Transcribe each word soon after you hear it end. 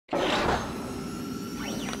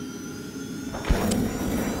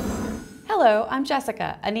Hello, I'm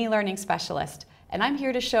Jessica, an e-learning specialist, and I'm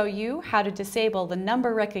here to show you how to disable the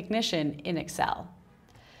number recognition in Excel.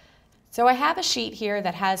 So I have a sheet here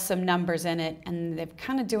that has some numbers in it, and they're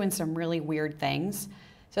kind of doing some really weird things.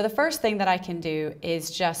 So the first thing that I can do is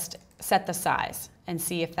just set the size and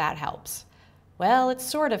see if that helps. Well, it's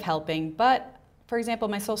sort of helping, but for example,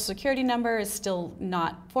 my social security number is still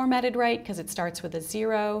not formatted right because it starts with a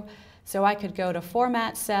 0. So I could go to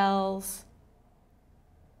Format Cells,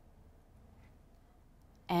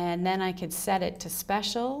 and then I could set it to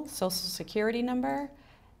Special, Social Security Number,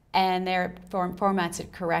 and there it formats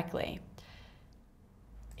it correctly.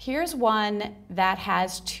 Here's one that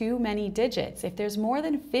has too many digits. If there's more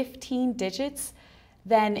than 15 digits,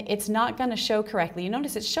 then it's not going to show correctly. You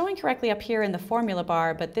notice it's showing correctly up here in the formula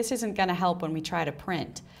bar, but this isn't going to help when we try to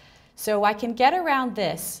print. So I can get around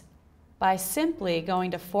this by simply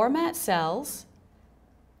going to Format Cells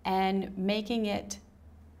and making it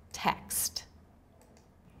text.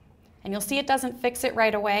 And you'll see it doesn't fix it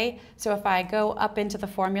right away. So if I go up into the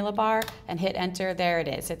formula bar and hit enter, there it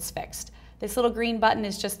is, it's fixed. This little green button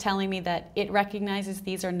is just telling me that it recognizes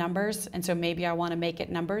these are numbers, and so maybe I want to make it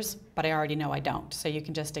numbers, but I already know I don't, so you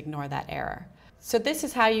can just ignore that error. So this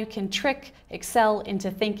is how you can trick Excel into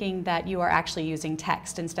thinking that you are actually using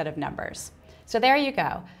text instead of numbers. So there you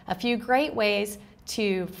go, a few great ways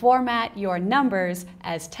to format your numbers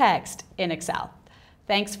as text in Excel.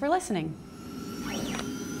 Thanks for listening.